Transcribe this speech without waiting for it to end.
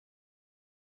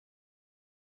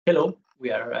Hello,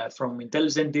 we are from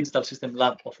Intelligent Digital System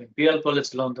Lab of Imperial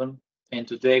College London, and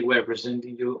today we are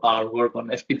presenting you our work on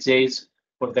FPGAs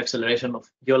for the acceleration of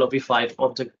YOLOv5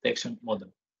 object detection model.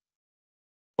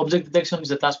 Object detection is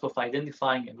the task of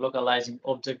identifying and localizing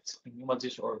objects in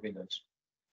images or videos.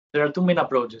 There are two main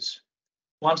approaches: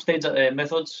 one-stage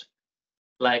methods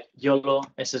like YOLO,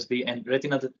 SSD, and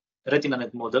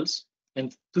RetinaNet models,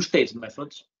 and two-stage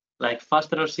methods like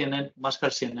faster RCNN, mask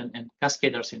RCNN, and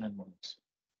cascade RCNN models.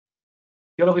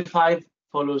 YOLOv5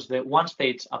 follows the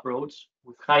one-stage approach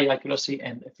with high accuracy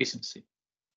and efficiency.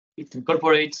 It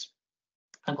incorporates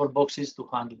anchor boxes to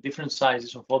handle different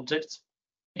sizes of objects,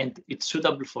 and it's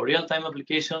suitable for real-time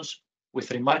applications with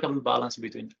remarkable balance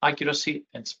between accuracy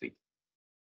and speed.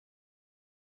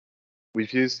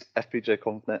 We've used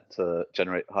fpgaConvNet to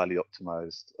generate a highly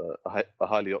optimized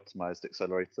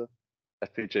accelerator.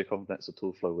 fpgaConvNet is a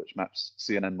tool flow which maps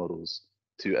CNN models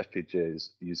to FPGAs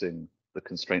using the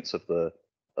constraints of the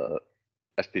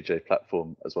FPGA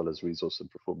platform, as well as resource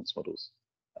and performance models.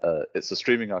 It's a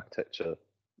streaming architecture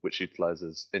which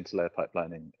utilizes interlayer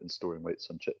pipelining and storing weights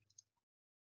on chip.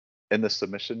 In this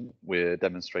submission, we're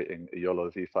demonstrating a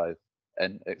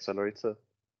YOLOv5n accelerator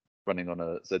running on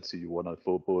a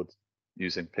ZCU104 board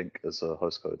using Pink as a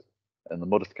host code. And the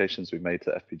modifications we made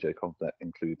to fpgaConvNet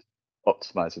include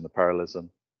optimizing the parallelism,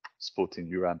 supporting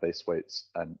URAM-based weights,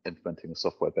 and implementing a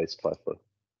software-based FIFO.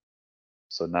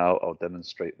 So now I'll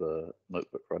demonstrate the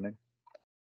notebook running.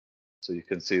 So you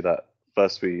can see that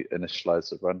first we initialize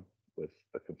the run with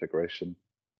a configuration.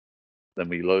 Then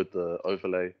we load the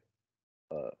overlay,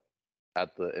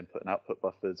 add the input and output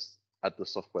buffers, add the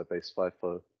software-based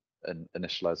FIFO, and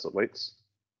initialize the weights.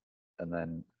 And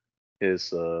then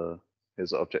here's the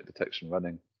object detection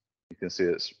running. You can see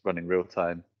it's running real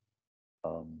time.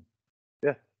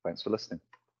 Yeah, thanks for listening.